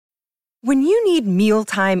When you need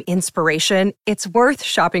mealtime inspiration, it's worth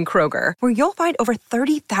shopping Kroger, where you'll find over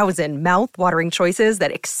 30,000 mouth-watering choices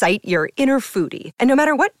that excite your inner foodie. And no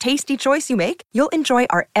matter what tasty choice you make, you'll enjoy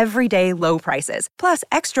our everyday low prices, plus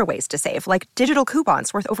extra ways to save, like digital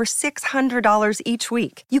coupons worth over $600 each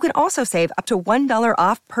week. You can also save up to $1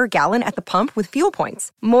 off per gallon at the pump with fuel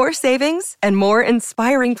points. More savings and more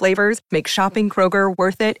inspiring flavors make shopping Kroger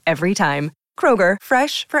worth it every time. Kroger,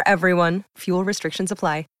 fresh for everyone. Fuel restrictions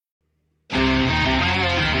apply.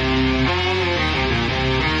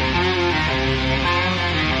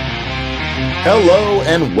 Hello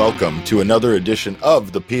and welcome to another edition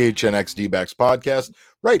of the PHNX D-backs podcast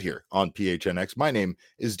right here on PHNX. My name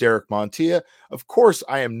is Derek Montilla. Of course,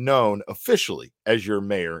 I am known officially as your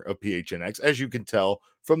mayor of PHNX, as you can tell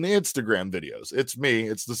from the Instagram videos. It's me.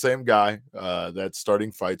 It's the same guy that's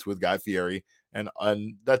starting fights with Guy Fieri, and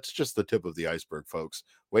that's just the tip of the iceberg, folks.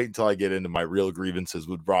 Wait until I get into my real grievances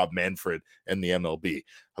with Rob Manfred and the MLB.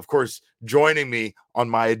 Of course, joining me on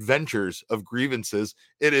my adventures of grievances,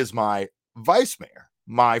 it is my vice mayor,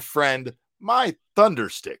 my friend, my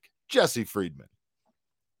thunderstick, Jesse Friedman.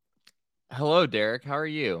 Hello, Derek. How are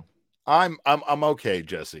you? I'm okay,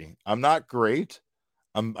 Jesse. I'm not great.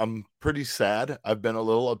 I'm pretty sad. I've been a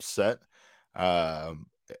little upset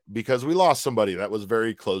because we lost somebody that was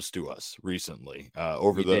very close to us recently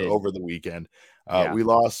over the weekend. We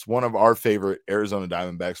lost one of our favorite Arizona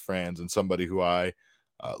Diamondbacks fans and somebody who I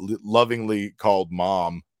lovingly called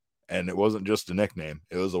Mom. And it wasn't just a nickname.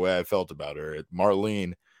 It was the way I felt about her.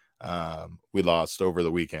 Marlene, we lost over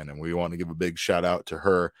the weekend, and we want to give a big shout out to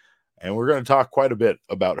her. And we're going to talk quite a bit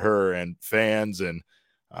about her and fans and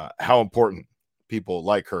how important people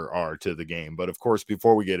like her are to the game. But of course,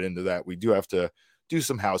 before we get into that, we do have to do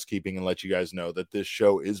some housekeeping and let you guys know that this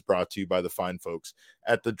show is brought to you by the fine folks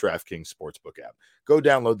at the DraftKings Sportsbook app. Go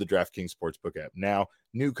download the DraftKings Sportsbook app now.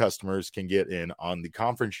 New customers can get in on the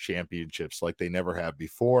conference championships like they never have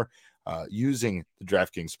before using the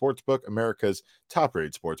DraftKings Sportsbook, America's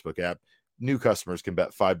top-rated sportsbook app. New customers can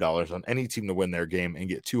bet $5 on any team to win their game and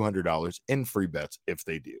get $200 in free bets if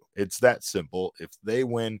they do. It's that simple. If they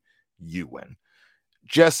win, you win.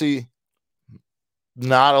 Jesse,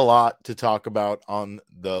 not a lot to talk about on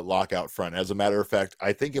the lockout front. As a matter of fact,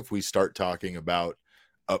 I think if we start talking about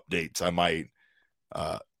updates, I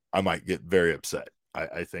might get very upset.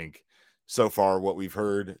 I think so far what we've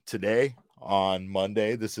heard today on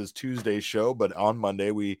Monday, this is Tuesday's show, but on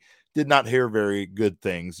Monday we did not hear very good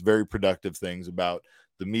things, very productive things about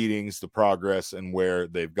the meetings, the progress, and where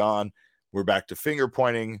they've gone. We're back to finger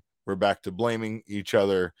pointing. We're back to blaming each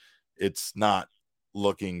other. It's not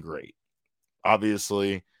looking great.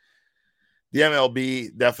 Obviously, the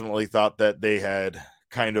MLB definitely thought that they had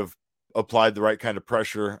kind of applied the right kind of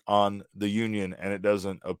pressure on the union, and it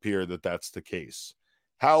doesn't appear that that's the case.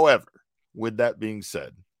 However, with that being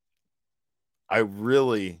said, I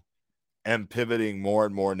really am pivoting more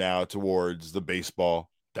and more now towards the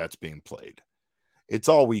baseball that's being played. It's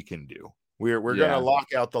all we can do. We're going to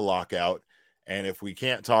lock out the lockout, and if we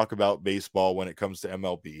can't talk about baseball when it comes to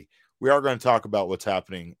MLB, we are going to talk about what's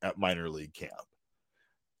happening at minor league camp.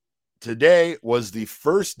 Today was the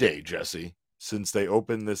first day, Jesse, since they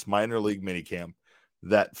opened this minor league minicamp,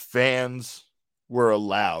 that fans were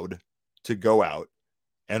allowed to go out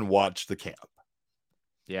and watch the camp.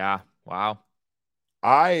 Yeah. Wow.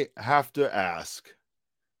 I have to ask,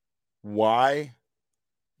 why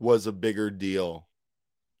was a bigger deal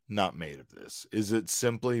not made of this? Is it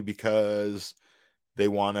simply because they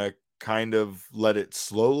want to kind of let it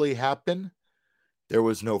slowly happen? There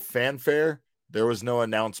was no fanfare. There was no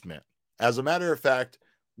announcement. As a matter of fact,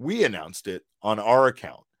 we announced it on our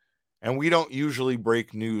account, and we don't usually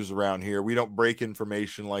break news around here. We don't break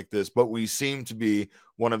information like this, but we seem to be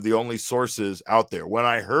one of the only sources out there. When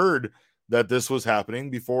I heard that this was happening,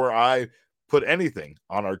 before I put anything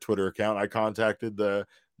on our Twitter account, I contacted the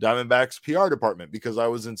Diamondbacks PR department because I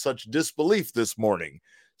was in such disbelief this morning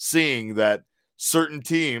seeing that certain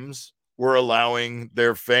teams were allowing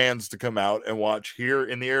their fans to come out and watch here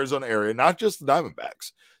in the Arizona area, not just the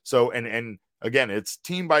Diamondbacks. So, and again, it's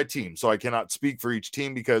team by team. So I cannot speak for each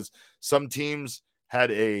team because some teams had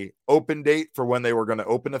a open date for when they were going to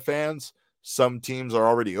open to fans. Some teams are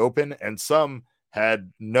already open, and some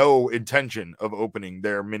had no intention of opening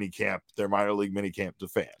their mini camp, their minor league mini camp to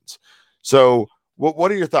fans. So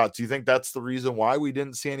what are your thoughts? Do you think that's the reason why we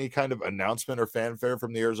didn't see any kind of announcement or fanfare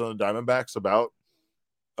from the Arizona Diamondbacks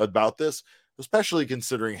about this, especially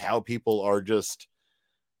considering how people are just,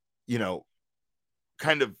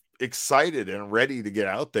 kind of excited and ready to get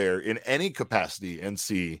out there in any capacity and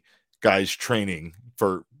see guys training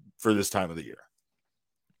for this time of the year?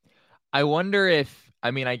 I wonder if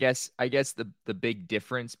I mean, I guess the big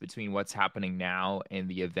difference between what's happening now and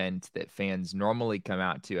the event that fans normally come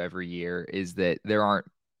out to every year is that there aren't,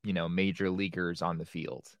 major leaguers on the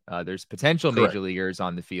field. There's potential Correct. major leaguers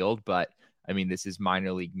on the field, but I mean, this is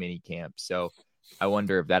minor league mini camp. So I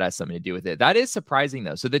wonder if that has something to do with it. That is surprising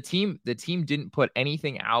though. So the team didn't put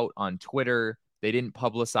anything out on Twitter. They didn't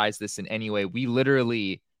publicize this in any way. We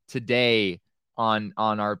literally today on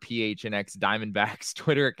our PHNX Diamondbacks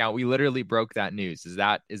Twitter account, we literally broke that news. Is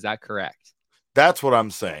that correct? That's what I'm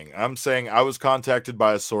saying. I'm saying I was contacted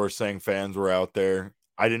by a source saying fans were out there.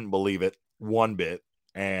 I didn't believe it one bit.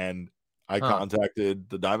 And I contacted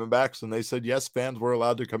the Diamondbacks and they said, yes, fans were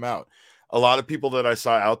allowed to come out. A lot of people that I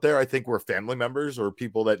saw out there, I think were family members or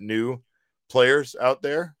people that knew players out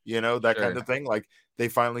there, that kind of thing. Like they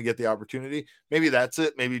finally get the opportunity. Maybe that's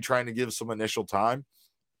it. Maybe trying to give some initial time.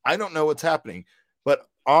 I don't know what's happening, but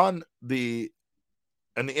on the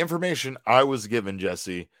information I was given,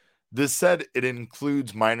 Jesse, this said it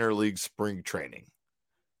includes minor league spring training,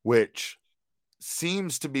 which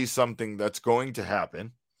seems to be something that's going to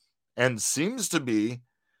happen and seems to be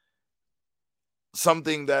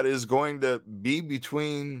something that is going to be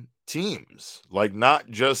between teams, like not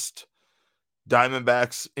just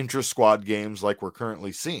Diamondbacks intra-squad games like we're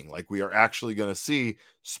currently seeing. Like we are actually going to see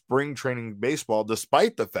spring training baseball,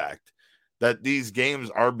 despite the fact that these games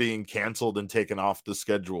are being canceled and taken off the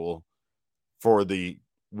schedule for the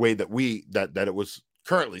way that that it was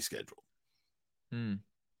currently scheduled.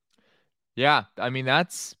 Yeah, I mean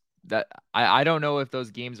that's that. I don't know if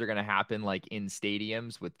those games are going to happen like in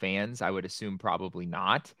stadiums with fans. I would assume probably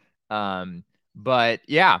not. But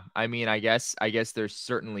yeah, I mean, I guess there's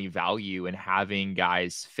certainly value in having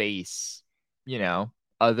guys face,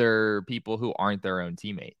 other people who aren't their own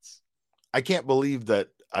teammates. I can't believe that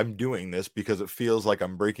I'm doing this because it feels like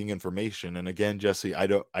I'm breaking information. And again, Jesse, I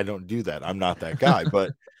don't do that. I'm not that guy.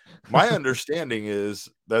 But my understanding is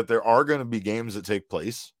that there are going to be games that take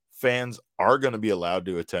place. Fans are going to be allowed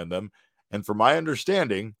to attend them. And from my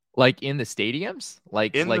understanding, like in the stadiums,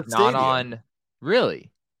 like not stadium. on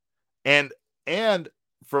really. And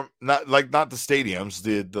from not the stadiums,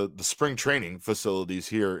 the spring training facilities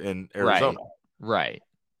here in Arizona. Right.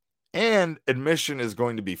 And admission is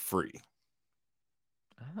going to be free.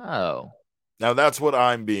 Oh. Now that's what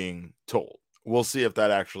I'm being told. We'll see if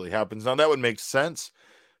that actually happens. Now that would make sense,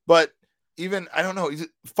 but even I don't know.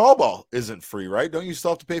 Fall ball isn't free, right? Don't you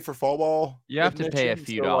still have to pay for fall ball? You have to pay a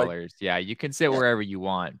few dollars. Yeah, you can sit wherever you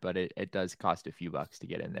want, but it does cost a few bucks to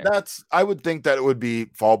get in there. I would think that it would be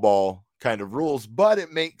fall ball kind of rules, but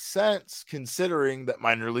it makes sense considering that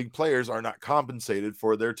minor league players are not compensated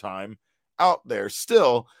for their time out there.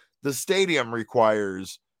 Still, the stadium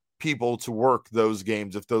requires people to work those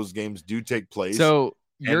games if those games do take place. So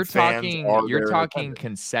you're talking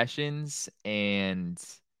concessions and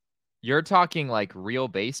you're talking like real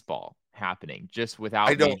baseball happening just without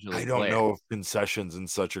I don't know if concessions and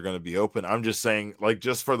such are going to be open. I'm just saying, like,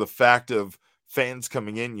 just for the fact of fans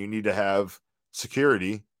coming in, you need to have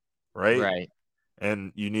security, right?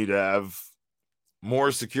 And you need to have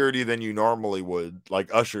more security than you normally would,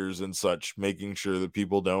 like ushers and such, making sure that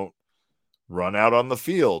people don't run out on the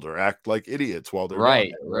field or act like idiots while they're down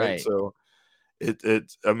there, right? So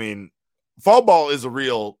I mean, fall ball is a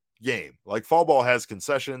real game. Like fall ball has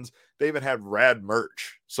concessions. They even have rad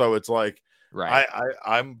merch. So it's like,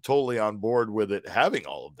 I'm totally on board with it having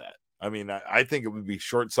all of that. I mean, I think it would be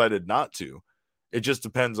short-sighted not to. It just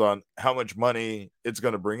depends on how much money it's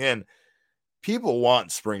going to bring in. People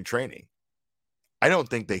want spring training. I don't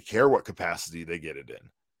think they care what capacity they get it in.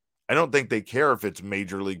 I don't think they care if it's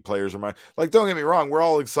major league players or mine. Like, don't get me wrong. We're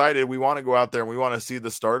all excited. We want to go out there and we want to see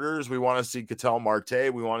the starters. We want to see Ketel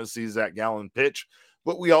Marte. We want to see Zach Gallen pitch.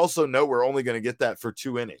 But we also know we're only going to get that for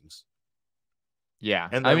 2 innings. Yeah.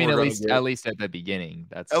 And I mean, at least at the beginning.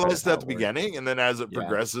 That's at least at the beginning. And then as it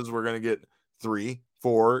progresses, we're going to get 3,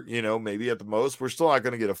 4, maybe at the most. We're still not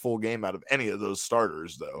going to get a full game out of any of those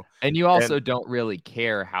starters, though. And you also don't really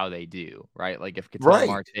care how they do, right? Like if Ketel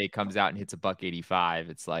Marte comes out and hits a $185,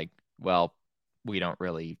 it's like, well, we don't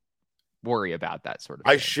really worry about that sort of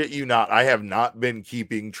thing. I shit you not. I have not been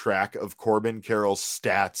keeping track of Corbin Carroll's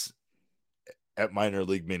stats at minor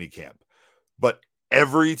league minicamp, but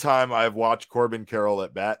every time I've watched Corbin Carroll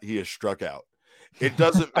at bat, he has struck out. It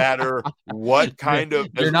doesn't matter what kind of.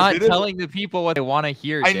 You're not telling the people what they want to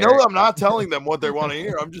hear. I know I'm not telling them what they want to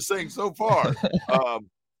hear. I'm just saying so far.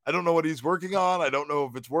 I don't know what he's working on. I don't know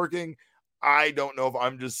if it's working. I don't know if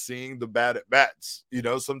I'm just seeing the bad at bats.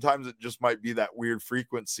 Sometimes it just might be that weird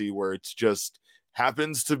frequency where it's just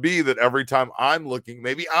happens to be that every time I'm looking,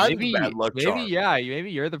 maybe I'm the bad luck charm.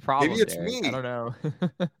 Maybe you're the problem. Maybe it's Derek. me. I don't know.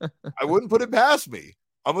 I wouldn't put it past me.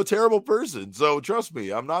 I'm a terrible person. So trust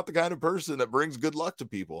me, I'm not the kind of person that brings good luck to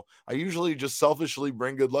people. I usually just selfishly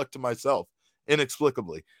bring good luck to myself,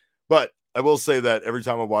 inexplicably. But I will say that every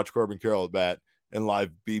time I watch Corbin Carroll at bat in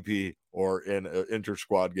live BP or in an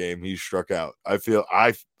inter-squad game, he's struck out.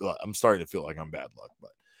 I'm starting to feel like I'm bad luck,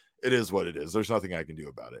 but it is what it is. There's nothing I can do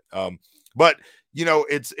about it. But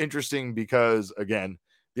it's interesting because, again,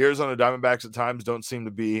 the Arizona Diamondbacks at times don't seem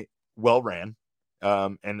to be well ran.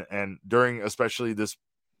 And during especially this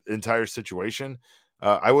entire situation,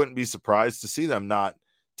 I wouldn't be surprised to see them not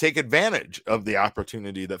take advantage of the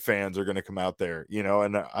opportunity that fans are going to come out there,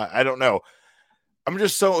 and I don't know. I'm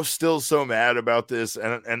just still so mad about this,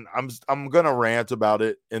 and I'm going to rant about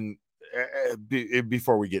it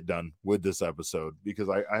before we get done with this episode, because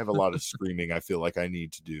I have a lot of screaming I feel like I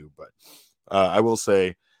need to do. But I will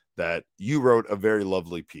say that you wrote a very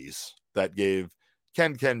lovely piece that gave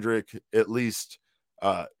Ken Kendrick at least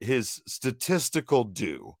his statistical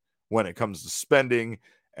due when it comes to spending,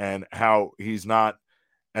 and how he's not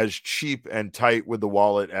as cheap and tight with the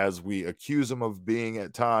wallet as we accuse him of being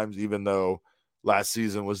at times, even though last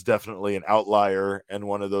season was definitely an outlier and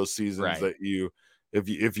one of those seasons that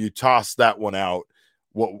if you toss that one out,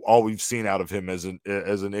 all we've seen out of him as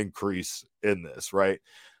an increase in this, right?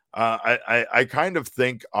 I kind of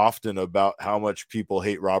think often about how much people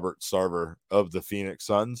hate Robert Sarver of the Phoenix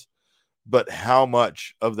Suns, but how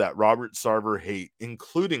much of that Robert Sarver hate,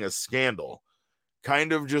 including a scandal,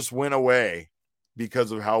 kind of just went away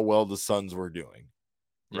because of how well the Suns were doing,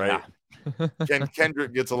 right? Yeah.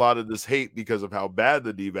 Kendrick gets a lot of this hate because of how bad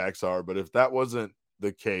the D-backs are, but if that wasn't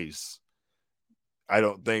the case, I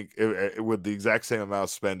don't think with the exact same amount of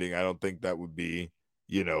spending, I don't think that would be,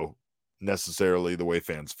 necessarily the way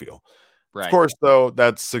fans feel. Right. Of course, though,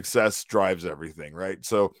 that success drives everything, right?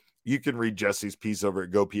 So you can read Jesse's piece over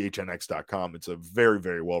at gophnx.com. It's a very,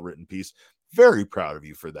 very well-written piece. Very proud of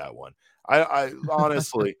you for that one. I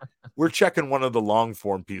honestly, we're checking one of the long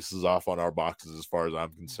form pieces off on our boxes as far as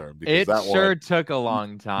I'm concerned. Because it sure took a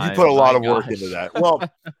long time. You put a lot of work into that. Well,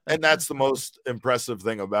 and that's the most impressive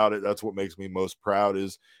thing about it. That's what makes me most proud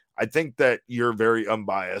is I think that you're very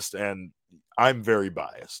unbiased and I'm very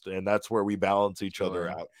biased. And that's where we balance each other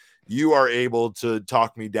out. You are able to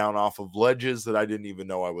talk me down off of ledges that I didn't even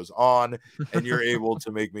know I was on. And you're able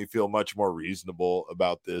to make me feel much more reasonable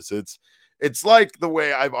about this. It's like the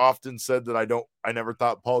way I've often said that I never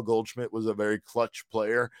thought Paul Goldschmidt was a very clutch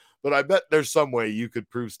player, but I bet there's some way you could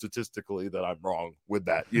prove statistically that I'm wrong with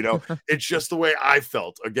that. It's just the way I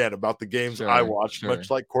felt, again, about the games I watched, much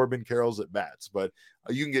like Corbin Carroll's at bats. But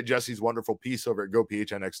you can get Jesse's wonderful piece over at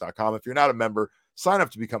gophnx.com. If you're not a member, sign up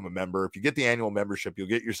to become a member. If you get the annual membership, you'll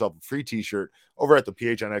get yourself a free t-shirt over at the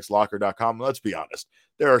phnxlocker.com. Let's be honest,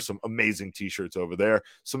 there are some amazing t-shirts over there,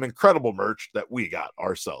 some incredible merch that we got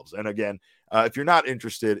ourselves. And again, if you're not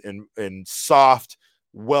interested in soft,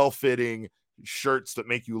 well-fitting shirts that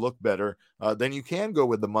make you look better, then you can go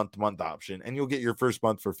with the month-to-month option, and you'll get your first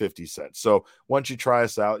month for 50 cents. So once you try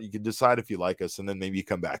us out, you can decide if you like us, and then maybe you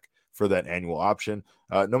come back for that annual option.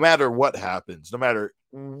 No matter what happens, no matter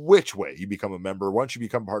which way you become a member, once you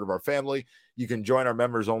become part of our family, you can join our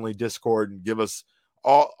members only Discord and give us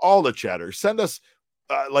all the chatter. Send us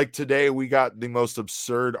like today we got the most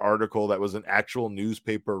absurd article that was an actual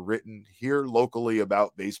newspaper written here locally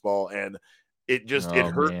about baseball, and it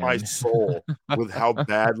hurt my soul with how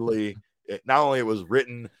badly not only it was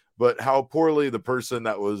written, but how poorly the person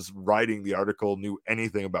that was writing the article knew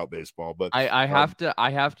anything about baseball. But I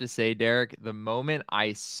have to say, Derek, the moment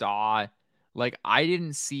I saw, like, I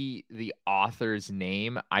didn't see the author's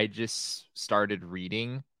name, I just started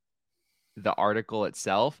reading the article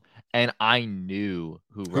itself, and I knew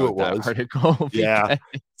who wrote that article. Yeah.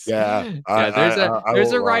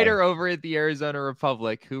 There's a writer over at the Arizona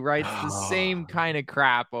Republic who writes the same kind of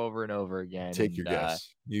crap over and over again. Take your guess.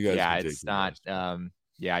 You guys, it's not.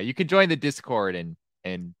 You can join the Discord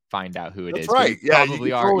and find out who it is. That's right. Yeah, you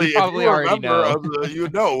probably already know. You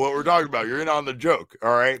know what we're talking about. You're in on the joke.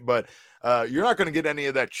 All right, but you're not going to get any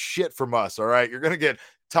of that shit from us. All right, you're going to get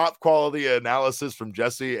top quality analysis from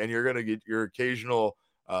Jesse, and you're going to get your occasional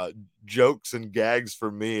jokes and gags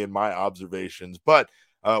from me and my observations. But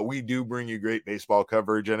we do bring you great baseball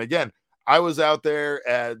coverage. And again, I was out there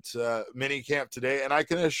at mini camp today, and I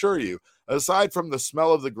can assure you, aside from the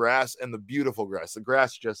smell of the grass and the beautiful grass, the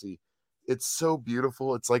grass, Jesse, it's so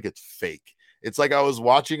beautiful. It's like it's fake. It's like I was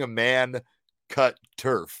watching a man cut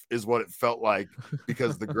turf is what it felt like,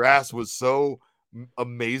 because the grass was so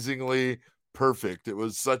amazingly perfect. It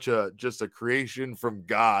was just a creation from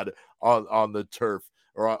God on the turf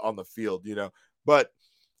or on the field, but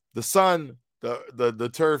the sun,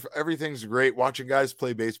 the turf, everything's great. Watching guys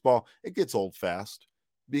play baseball, it gets old fast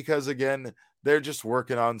because again, they're just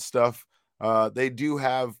working on stuff. They do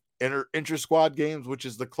have inter-squad games, which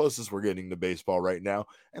is the closest we're getting to baseball right now,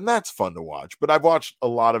 and that's fun to watch. But I've watched a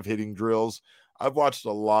lot of hitting drills. I've watched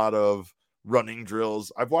a lot of running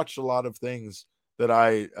drills. I've watched a lot of things that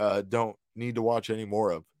I don't need to watch any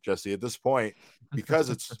more of, Jesse, at this point, because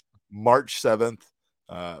it's March 7th,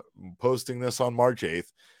 posting this on March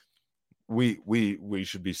 8th. We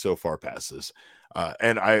should be so far past this.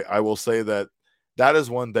 And I will say that is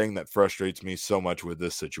one thing that frustrates me so much with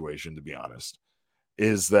this situation, to be honest,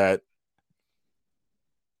 is that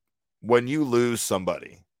when you lose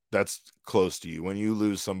somebody that's close to you, when you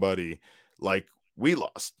lose somebody like we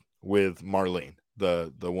lost with Marlene,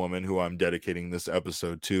 the woman who I'm dedicating this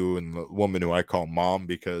episode to, and the woman who I call mom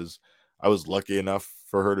because I was lucky enough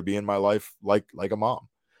for her to be in my life like a mom.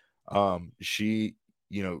 She,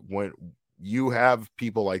 when you have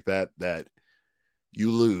people like that you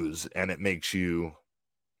lose, and it makes you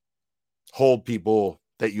hold people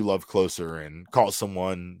that you love closer and call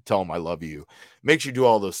someone, tell them I love you, makes you do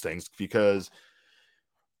all those things, because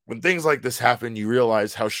when things like this happen, you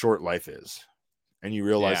realize how short life is, and you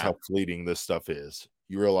realize how fleeting this stuff is.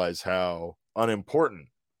 You realize how unimportant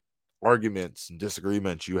arguments and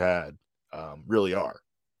disagreements you had really are.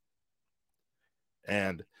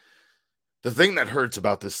 And the thing that hurts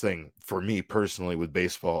about this thing for me personally with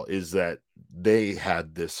baseball is that they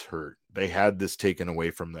had this hurt. They had this taken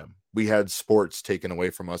away from them. We had sports taken away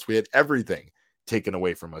from us. We had everything taken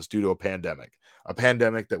away from us due to a pandemic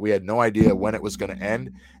that we had no idea when it was going to end.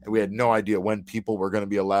 And we had no idea when people were going to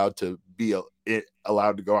be allowed to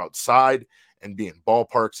go outside and be in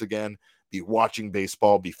ballparks again, be watching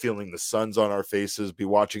baseball, be feeling the suns on our faces, be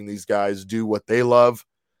watching these guys do what they love.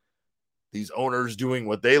 These owners doing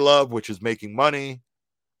what they love, which is making money.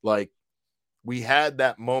 Like, we had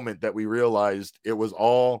that moment that we realized it was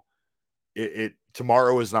all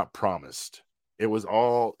tomorrow is not promised. It's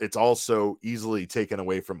all so easily taken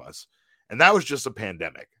away from us. And that was just a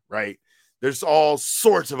pandemic, right? There's all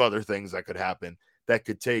sorts of other things that could happen that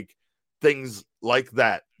could take things like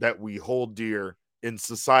that we hold dear in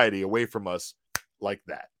society away from us, like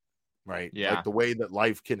that, right? Yeah. Like the way that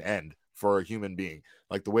life can end for a human being,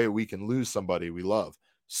 like the way we can lose somebody we love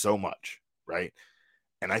so much, right?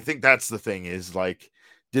 And I think that's the thing, is like,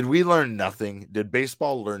 did we learn nothing? Did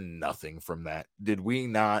baseball learn nothing from that? Did we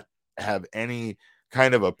not have any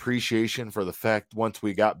kind of appreciation for the fact once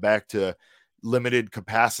we got back to limited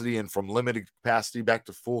capacity, and from limited capacity back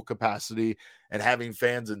to full capacity, and having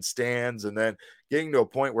fans in stands, and then getting to a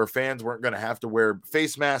point where fans weren't going to have to wear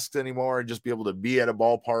face masks anymore and just be able to be at a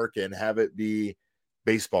ballpark and have it be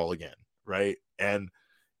baseball again, right? And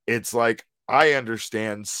it's like, I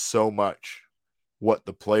understand so much what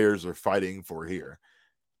the players are fighting for here.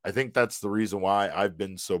 I think that's the reason why I've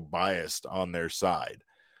been so biased on their side,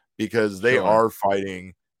 because they are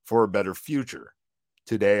fighting for a better future.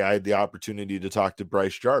 Today, I had the opportunity to talk to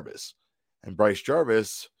Bryce Jarvis, and Bryce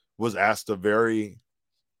Jarvis was asked a very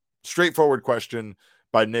straightforward question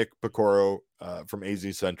by Nick Picoro from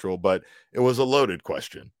AZ Central, but it was a loaded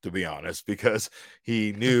question, to be honest, because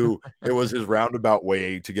he knew it was his roundabout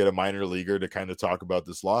way to get a minor leaguer to kind of talk about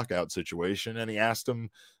this lockout situation. And he asked him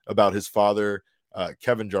about his father,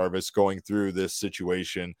 Kevin Jarvis, going through this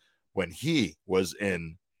situation when he was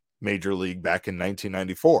in Major League back in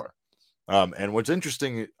 1994. And what's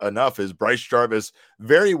interesting enough is Bryce Jarvis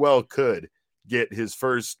very well could get his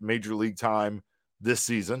first Major League time this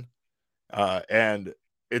season. And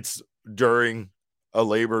it's during a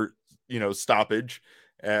labor, stoppage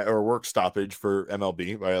or work stoppage for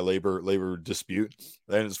MLB by a labor dispute.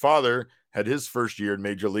 And his father had his first year in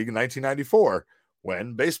Major League in 1994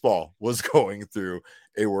 when baseball was going through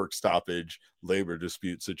a work stoppage labor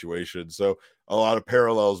dispute situation. So a lot of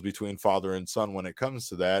parallels between father and son when it comes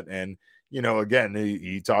to that. And, again,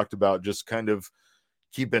 he talked about just kind of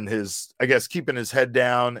keeping his head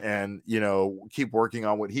down and, keep working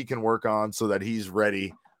on what he can work on so that he's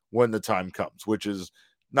ready when the time comes, which is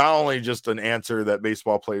not only just an answer that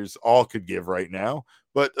baseball players all could give right now,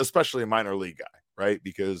 but especially a minor league guy, right?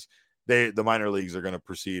 Because the minor leagues are going to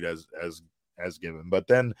proceed as given. But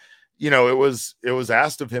then, it was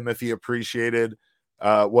asked of him if he appreciated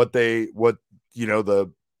what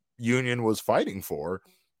the union was fighting for.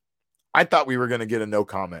 I thought we were going to get a no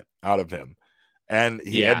comment out of him. And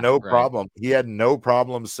he had no problem. He had no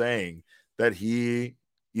problem saying that he,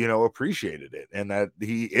 appreciated it, and that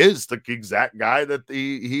he is the exact guy that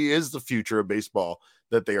he is the future of baseball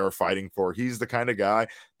that they are fighting for. He's the kind of guy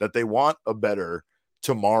that they want a better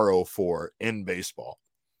tomorrow for in baseball.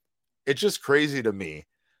 It's just crazy to me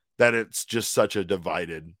that it's just such a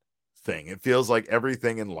divided thing. It feels like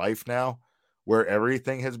everything in life now, where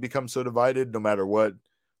everything has become so divided, no matter what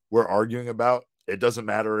we're arguing about. It doesn't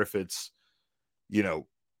matter if it's,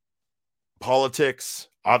 politics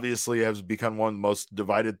obviously has become one of the most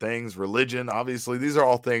divided things. Religion, obviously, these are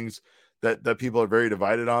all things that people are very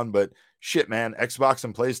divided on. But shit, man, Xbox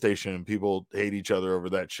and PlayStation, people hate each other over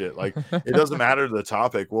that shit. Like, it doesn't matter the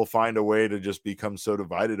topic. We'll find a way to just become so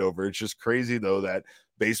divided over. It's just crazy, though, that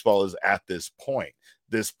baseball is at this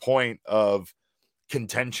point of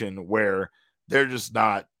contention where they're just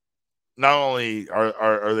not only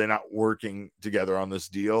are they not working together on this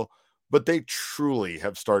deal, but they truly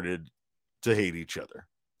have started to hate each other.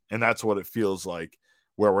 And that's what it feels like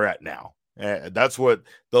where we're at now. That's what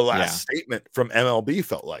the last statement from MLB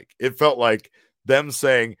felt like. It felt like them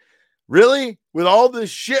saying, really, with all this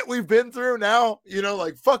shit we've been through now,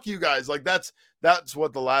 like, fuck you guys. Like, that's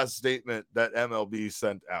what the last statement that MLB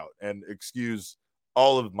sent out. And excuse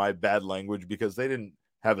all of my bad language, because they didn't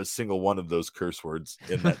have a single one of those curse words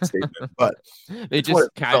in that statement, but they just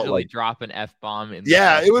casually drop an F-bomb in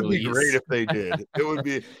it would be great if they did. It would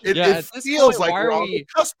be it feels like we're on the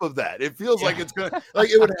cusp of that. It feels like it's gonna,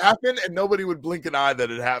 like, it would happen and nobody would blink an eye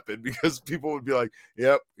that it happened, because people would be like,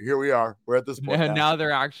 yep, here we are, we're at this point now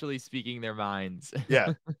they're actually speaking their minds.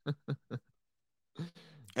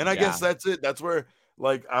 And I guess that's it. That's where,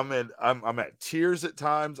 like, I'm at tears at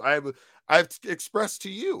times. I've expressed to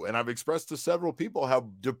you, and I've expressed to several people, how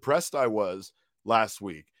depressed I was last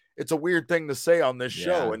week. It's a weird thing to say on this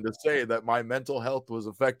show, and to say that my mental health was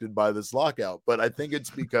affected by this lockout. But I think it's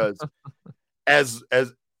because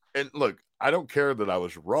and look, I don't care that I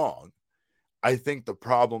was wrong. I think the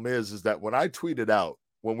problem is that when I tweeted out,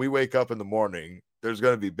 when we wake up in the morning, there's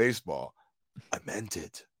going to be baseball, I meant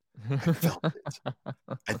it. I felt it.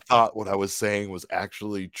 I thought what I was saying was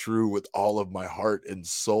actually true with all of my heart and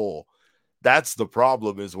soul. That's the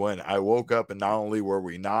problem, is when I woke up and not only were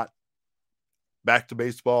we not back to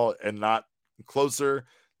baseball and not closer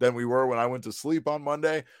than we were when I went to sleep on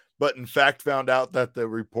Monday, but in fact found out that the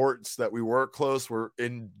reports that we were close were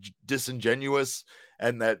disingenuous,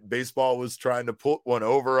 and that baseball was trying to put one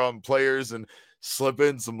over on players and slip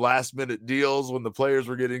in some last minute deals when the players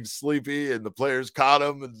were getting sleepy, and the players caught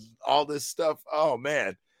them and all this stuff. Oh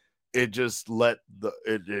man, it just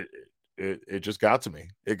it just got to me.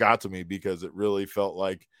 It got to me because it really felt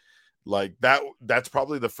like that's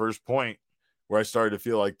probably the first point where I started to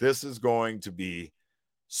feel like this is going to be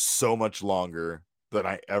so much longer than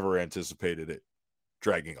I ever anticipated it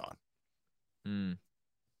dragging on.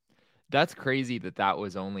 That's crazy that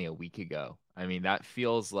was only a week ago. I mean, that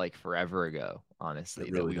feels like forever ago,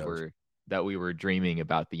 honestly, really that we were dreaming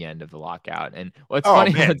about the end of the lockout. And what's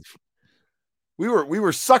funny, we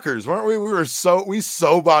were suckers, weren't we? We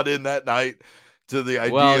so bought in that night to the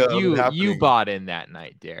idea. Well, you bought in that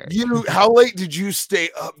night, Derek. How late did you stay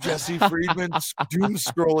up, Jesse Friedman, doom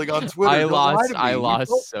scrolling on Twitter? I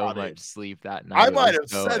lost so much sleep that night. I might have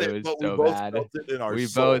said it, but we both felt it in our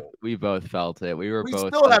soul. We both felt it. We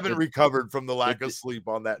still haven't recovered from the lack of sleep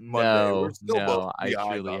on that Monday. We're still both I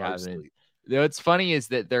truly haven't. What's funny is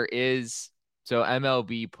that so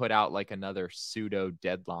MLB put out like another pseudo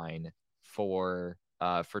deadline for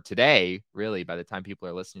today, really, by the time people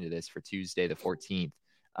are listening to this, for Tuesday the 14th.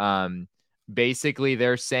 Basically,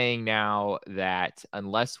 they're saying now that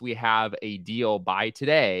unless we have a deal by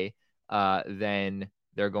today, then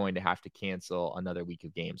they're going to have to cancel another week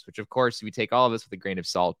of games, which, of course, we take all of this with a grain of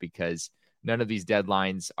salt, because none of these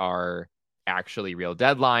deadlines are actually real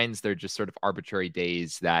deadlines. They're just sort of arbitrary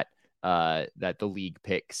days that the league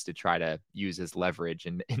picks to try to use as leverage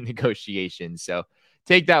in negotiations. So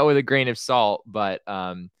take that with a grain of salt, but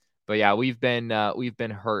yeah, we've been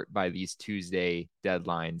hurt by these Tuesday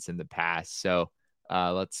deadlines in the past. So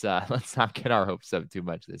let's not get our hopes up too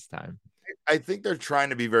much this time. I think they're trying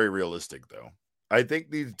to be very realistic, though. I think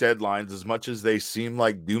these deadlines, as much as they seem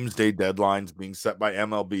like doomsday deadlines being set by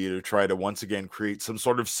MLB to try to once again create some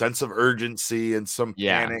sort of sense of urgency and some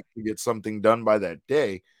panic to get something done by that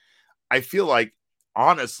day, I feel like,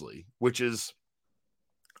 honestly, which is,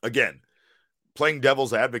 again, playing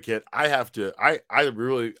devil's advocate, I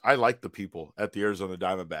like the people at the Arizona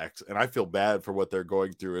Diamondbacks, and I feel bad for what they're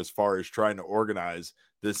going through as far as trying to organize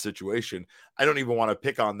this situation. I don't even want to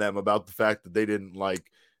pick on them about the fact that they didn't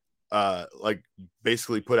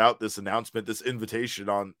basically put out this announcement, this invitation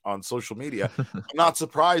on social media. I'm not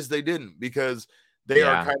surprised they didn't, because they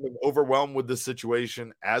are kind of overwhelmed with the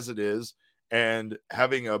situation as it is, and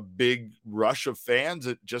having a big rush of fans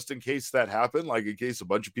just in case that happened, like in case a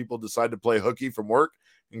bunch of people decide to play hooky from work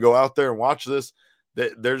and go out there and watch this.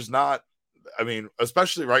 There's not, I mean,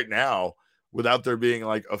 especially right now, without there being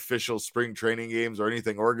like official spring training games or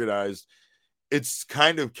anything organized, it's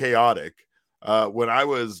kind of chaotic. When I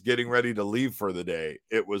was getting ready to leave for the day,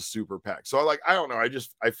 it was super packed. So like, I don't know.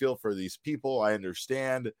 I feel for these people. I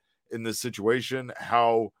understand in this situation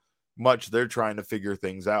how much they're trying to figure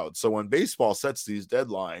things out. So when baseball sets these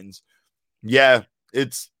deadlines, yeah,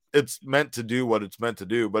 it's meant to do what it's meant to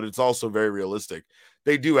do, but it's also very realistic.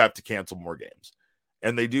 They do have to cancel more games,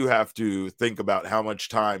 and they do have to think about how much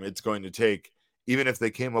time it's going to take, even if they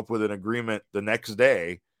came up with an agreement the next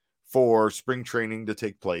day for spring training to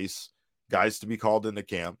take place, guys to be called into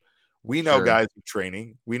camp. We know guys are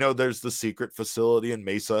training. We know there's the secret facility in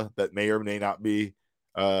Mesa that may or may not be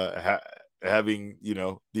having, you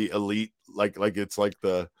know, the elite, like it's like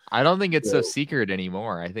the. I don't think it's so secret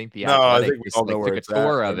anymore. I think the No, I Athletic think we just all know like where took a it's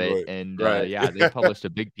tour at. of it, and Right. yeah, they published a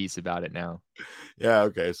big piece about it now. Yeah,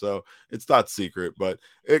 okay, so it's not secret, but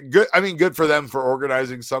good. I mean, good for them for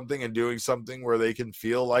organizing something and doing something where they can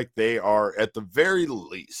feel like they are at the very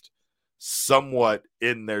least somewhat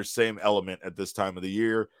in their same element at this time of the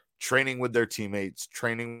year, training with their teammates,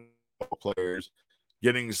 training with players,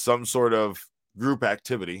 getting some sort of group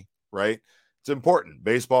activity, right? It's important.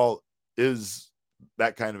 Baseball is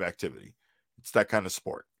that kind of activity. It's that kind of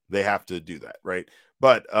sport. They have to do that, right?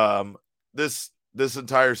 But this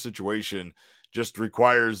entire situation just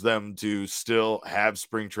requires them to still have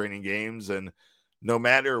spring training games, and no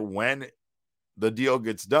matter when the deal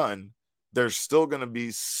gets done, there's still going to be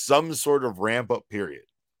some sort of ramp up period,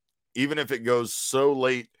 even if it goes so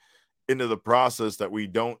late into the process that we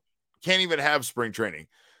can't even have spring training,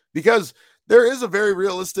 because there is a very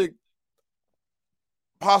realistic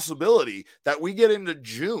possibility that we get into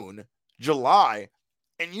June, July,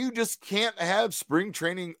 and you just can't have spring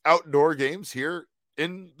training outdoor games here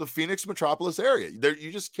in the Phoenix metropolis area. There,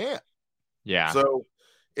 you just can't. Yeah. So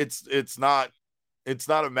it's not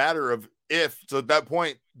a matter of if. So at that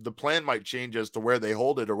point, the plan might change as to where they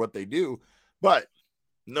hold it or what they do. But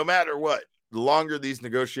no matter what, the longer these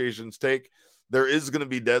negotiations take, there is going to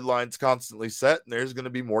be deadlines constantly set, and there's going to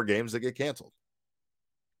be more games that get canceled.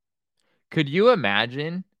 Could you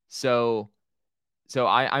imagine? So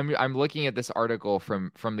I'm looking at this article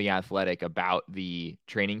from the Athletic about the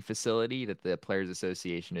training facility that the Players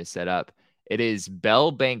Association has set up. It is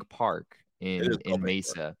Bell Bank Park in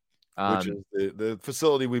Mesa, which is the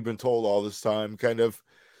facility we've been told all this time, kind of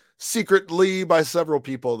secretly by several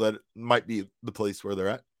people, that might be the place where they're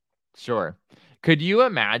at. Sure. Could you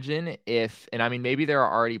imagine if, and I mean, maybe there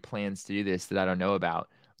are already plans to do this that I don't know about,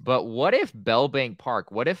 but what if Bell Bank Park,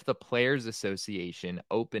 what if the Players Association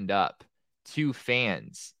opened up to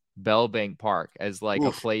fans Bell Bank Park as like a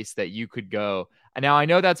place that you could go? And now I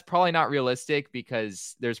know that's probably not realistic,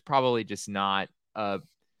 because there's probably not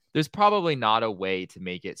a way to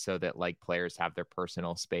make it so that like players have their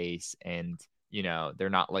personal space, and you know, they're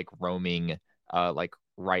not like roaming like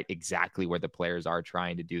right exactly where the players are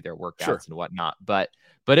trying to do their workouts and whatnot. But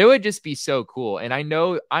it would just be so cool. And I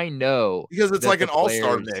know because it's like an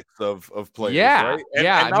all-star mix of players, right? And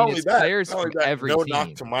not I mean, only it's that, players from every no team.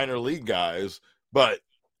 knock to minor league guys, but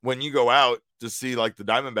when you go out to see like the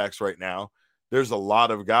Diamondbacks right now, there's a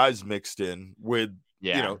lot of guys mixed in with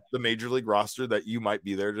you know, the major league roster that you might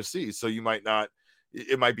be there to see. So you might not,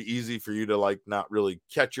 it might be easy for you to like not really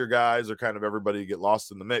catch your guys, or kind of everybody get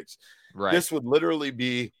lost in the mix. Right. This would literally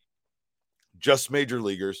be just major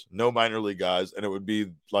leaguers, no minor league guys, and it would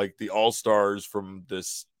be like the all-stars from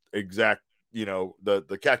this exact, you know,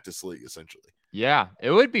 the Cactus League essentially. Yeah,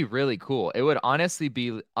 it would be really cool. It would honestly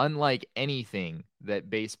be unlike anything that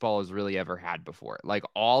baseball has really ever had before. Like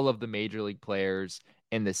all of the major league players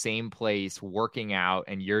in the same place working out,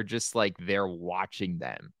 and you're just like there watching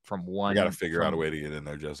them from one. I got to figure out a way to get in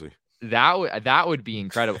there, Jesse. That would be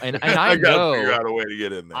incredible. And I know, figure out a way to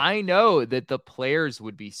get in there. I know that the players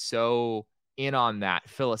would be so in on that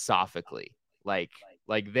philosophically. Like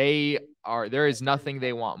they are, there is nothing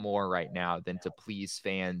they want more right now than to please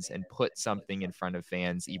fans and put something in front of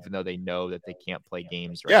fans, even though they know that they can't play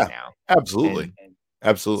games right now. Absolutely.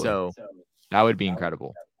 Absolutely. So that would be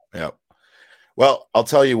incredible. Yeah. Well, I'll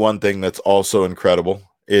tell you one thing that's also incredible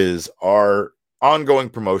is our ongoing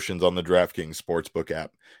promotions on the DraftKings Sportsbook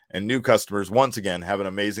app. And new customers, once again, have an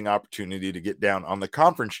amazing opportunity to get down on the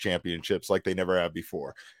conference championships like they never have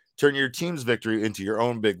before. Turn your team's victory into your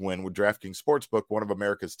own big win with DraftKings Sportsbook, one of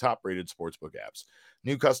America's top-rated sportsbook apps.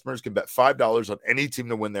 New customers can bet $5 on any team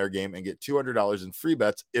to win their game and get $200 in free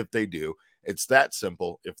bets if they do. It's that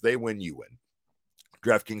simple. If they win, you win.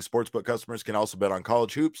 DraftKings Sportsbook customers can also bet on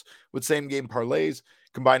college hoops with same-game parlays,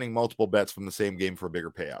 combining multiple bets from the same game for a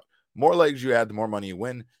bigger payout. More legs you add, the more money you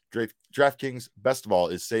win. DraftKings, best of all,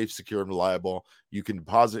 is safe, secure, and reliable. You can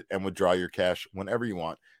deposit and withdraw your cash whenever you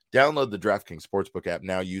want. Download the DraftKings Sportsbook app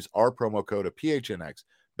now. Use our promo code of PHNX.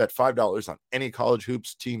 Bet $5 on any college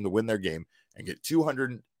hoops team to win their game and get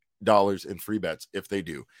 $200 in free bets if they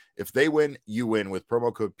do. If they win, you win with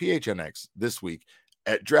promo code PHNX this week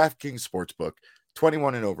at DraftKings Sportsbook.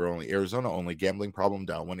 21 and over only. Arizona only. Gambling problem?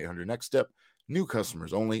 Dial 1-800-NEXT-STEP. New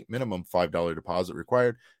customers only. Minimum $5 deposit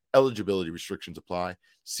required. Eligibility restrictions apply.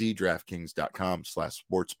 See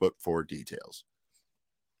DraftKings.com/sportsbook for details.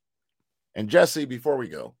 And Jesse, before we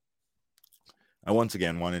go, I once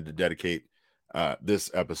again wanted to dedicate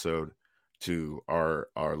this episode to our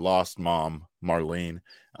lost mom, Marlene,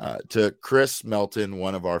 to Chris Melton,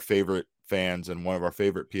 one of our favorite fans and one of our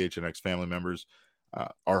favorite PHNX family members.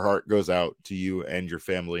 Our heart goes out to you and your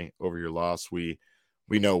family over your loss. We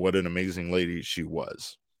know what an amazing lady she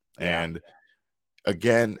was. Yeah. And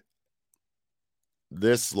again,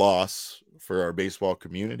 this loss for our baseball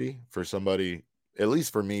community, for somebody, at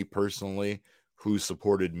least for me personally, who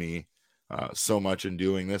supported me so much in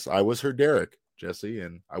doing this. I was her Derek, Jesse,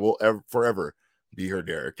 and I will forever be her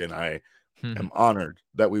Derek. And I am honored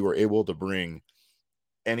that we were able to bring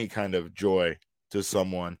any kind of joy to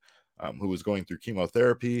someone who was going through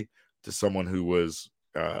chemotherapy, to someone who was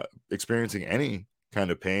experiencing any kind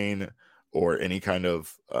of pain or any kind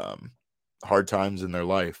of hard times in their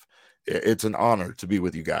life. It's an honor to be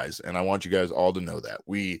with you guys. And I want you guys all to know that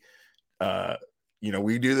we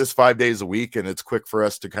do this 5 days a week, and it's quick for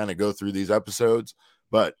us to kind of go through these episodes,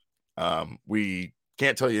 but we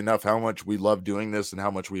can't tell you enough how much we love doing this and how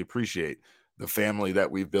much we appreciate the family that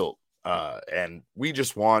we've built. And we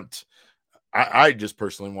just want, I just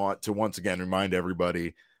personally want to once again remind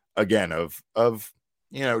everybody again of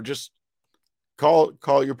just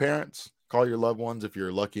call your parents, call your loved ones if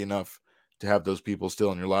you're lucky enough to have those people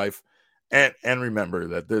still in your life, and remember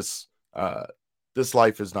that this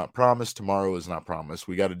life is not promised. Tomorrow is not promised.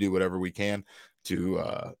 We got to do whatever we can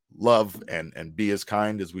to love and be as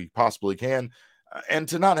kind as we possibly can, and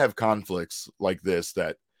to not have conflicts like this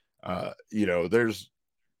that there's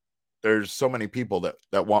so many people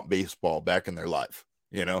that want baseball back in their life.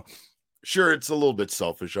 Sure, it's a little bit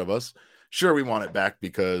selfish of us. Sure, we want it back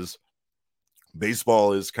because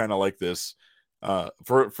baseball is kind of like this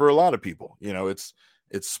for a lot of people.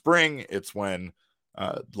 It's spring. It's when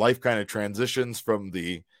life kind of transitions from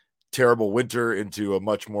the terrible winter into a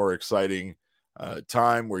much more exciting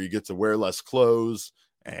time where you get to wear less clothes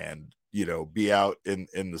and be out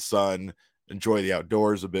in the sun, enjoy the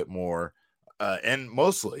outdoors a bit more, and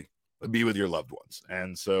mostly be with your loved ones.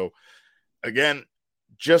 And so again,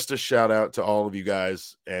 just a shout out to all of you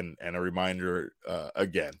guys, and a reminder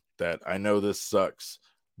again that I know this sucks,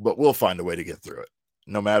 but we'll find a way to get through it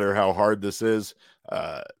no matter how hard this is.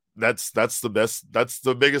 That's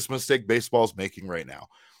the biggest mistake baseball's making right now.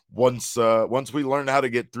 Once we learn how to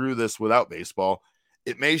get through this without baseball,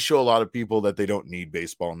 it may show a lot of people that they don't need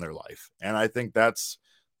baseball in their life. And I think that's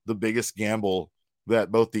the biggest gamble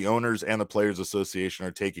that both the owners and the Players Association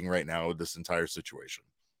are taking right now with this entire situation,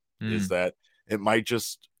 is that it might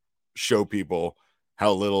just show people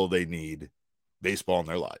how little they need baseball in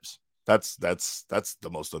their lives. That's the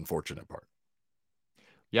most unfortunate part.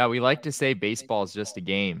 Yeah, we like to say baseball is just a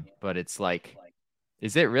game, but it's like,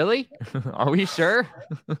 is it really? Are we sure?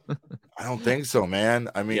 I don't think so, man.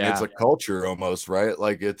 I mean, It's a culture almost, right?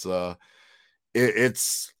 Like it's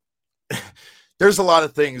there's a lot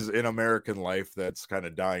of things in American life that's kind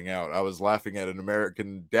of dying out. I was laughing at an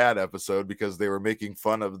American Dad episode because they were making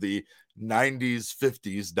fun of the 90s,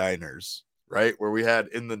 50s diners, right? Where we had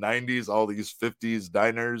in the 90s all these 50s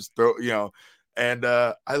diners, and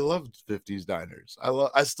I loved 50s diners.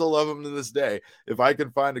 I still love them to this day. If I can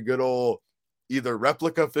find a good old either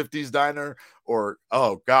replica 50s diner, or,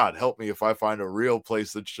 oh God, help me if I find a real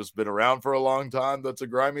place that's just been around for a long time that's a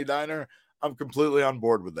grimy diner, I'm completely on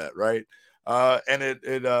board with that, right? And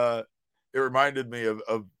it reminded me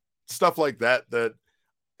of stuff like that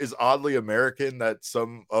is oddly American, that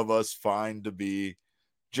some of us find to be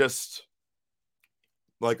just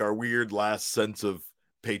like our weird last sense of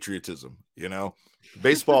patriotism.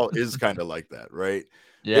 Baseball is kind of like that, right?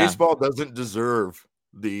 Yeah. Baseball doesn't deserve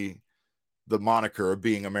the moniker of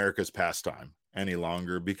being America's pastime any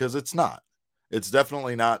longer, because it's not. It's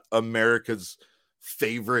definitely not America's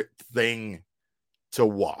favorite thing to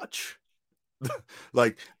watch.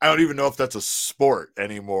 Like, I don't even know if that's a sport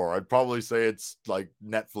anymore. I'd probably say it's like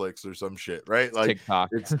Netflix or some shit, right? Like TikTok.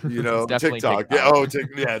 It's it's TikTok.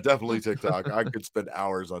 Yeah, definitely TikTok. I could spend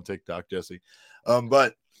hours on TikTok, Jesse.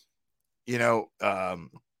 But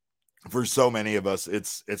for so many of us,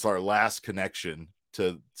 it's our last connection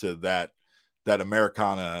to that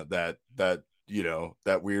Americana, that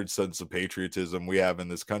that weird sense of patriotism we have in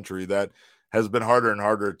this country that has been harder and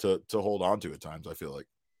harder to hold on to at times, I feel like.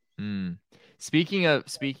 Speaking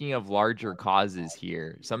of larger causes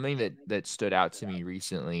here, something that stood out to me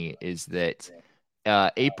recently is that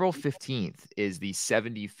April 15th is the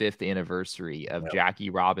 75th anniversary of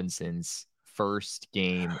Jackie Robinson's first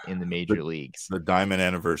game in the major leagues. The diamond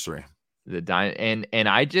anniversary. And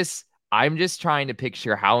I'm just trying to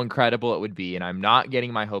picture how incredible it would be. And I'm not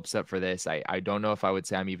getting my hopes up for this. I don't know if I would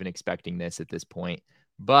say I'm even expecting this at this point,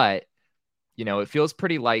 but it feels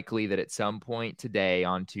pretty likely that at some point today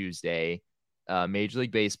on Tuesday, Major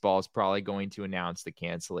League Baseball is probably going to announce the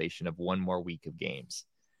cancellation of one more week of games.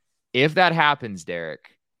 If that happens,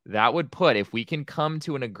 Derek, that would put, if we can come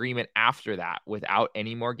to an agreement after that without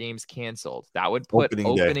any more games canceled, that would put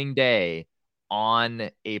opening day on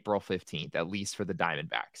April 15th, at least for the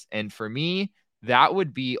Diamondbacks. And for me, that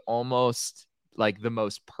would be almost like the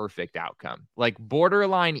most perfect outcome, like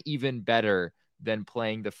borderline even better than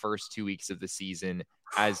playing the first 2 weeks of the season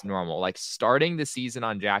as normal. Like starting the season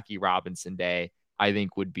on Jackie Robinson Day, I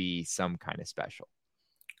think would be some kind of special.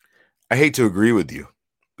 I hate to agree with you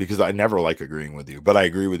because I never like agreeing with you, but I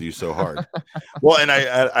agree with you so hard. Well, and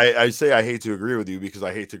I say I hate to agree with you because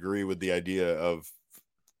I hate to agree with the idea of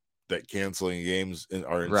that canceling games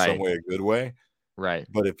are in some way a good way. Right.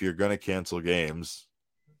 But if you're going to cancel games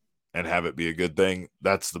and have it be a good thing,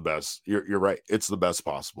 that's the best. You're right. It's the best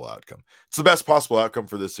possible outcome. It's the best possible outcome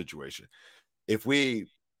for this situation. If we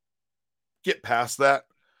get past that,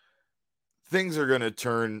 things are going to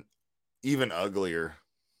turn even uglier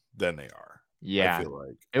than they are. Yeah, I feel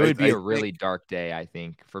like it would be a really dark day, I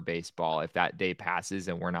think, for baseball. If that day passes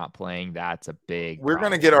and we're not playing, that's a big We're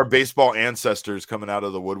going to get our baseball ancestors coming out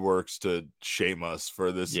of the woodworks to shame us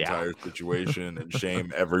for this entire situation and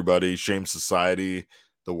shame everybody, shame society,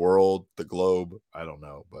 the world, the globe. I don't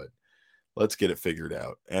know, but let's get it figured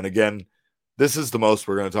out. And again, this is the most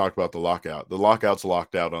we're going to talk about the lockout. The lockout's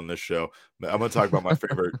locked out on this show. I'm going to talk about my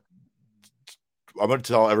favorite. I'm going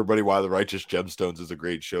to tell everybody why The Righteous Gemstones is a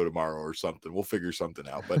great show tomorrow or something. We'll figure something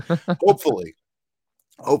out. But hopefully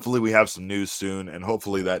we have some news soon. And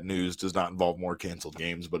hopefully that news does not involve more canceled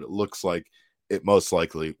games. But it looks like it most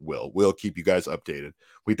likely will. We'll keep you guys updated.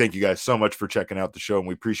 We thank you guys so much for checking out the show. And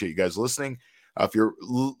we appreciate you guys listening. If you're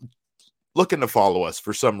looking to follow us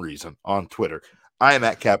for some reason on Twitter, I am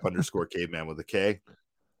at Cap_Caveman with a K.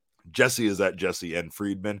 Jesse is at Jesse N.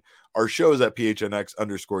 Friedman. Our show is at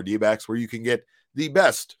PHNX_DBacks, where you can get the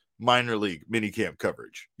best minor league minicamp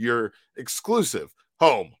coverage. Your exclusive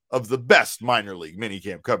home of the best minor league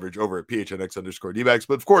minicamp coverage over at PHNX_DBacks.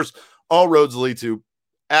 But of course, all roads lead to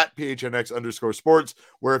at PHNX_sports,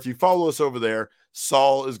 where if you follow us over there,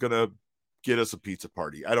 Saul is going to get us a pizza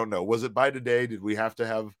party. I don't know. Was it by today? Did we have to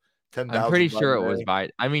have 10,000? I'm pretty sure it was by.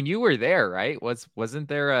 I mean, you were there, right? Wasn't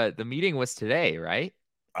there the meeting was today, right?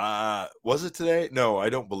 Was it today? No, I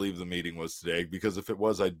don't believe the meeting was today, because if it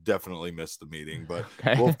was, I definitely missed the meeting, but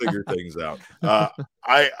we'll figure things out.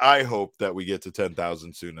 I hope that we get to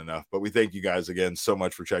 10,000 soon enough, but we thank you guys again so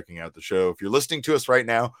much for checking out the show. If you're listening to us right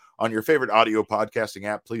now on your favorite audio podcasting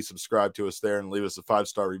app, please subscribe to us there and leave us a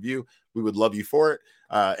 5-star review. We would love you for it.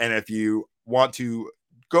 And if you want to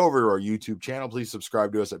go over to our YouTube channel, please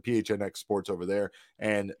subscribe to us at PHNX Sports over there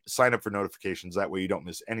and sign up for notifications. That way you don't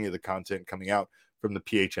miss any of the content coming out from the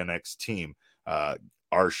PHNX team.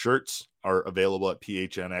 Our shirts are available at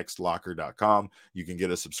phnxlocker.com. You can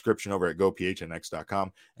get a subscription over at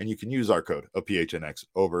gophnx.com, and you can use our code of PHNX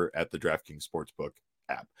over at the DraftKings Sportsbook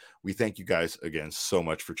app. We thank you guys again so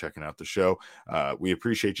much for checking out the show. We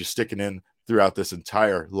appreciate you sticking in throughout this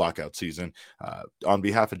entire lockout season. On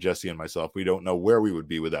behalf of Jesse and myself, we don't know where we would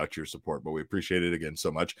be without your support, but we appreciate it again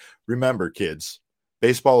so much. Remember, kids,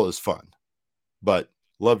 baseball is fun, but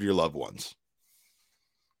love your loved ones.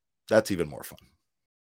 That's even more fun.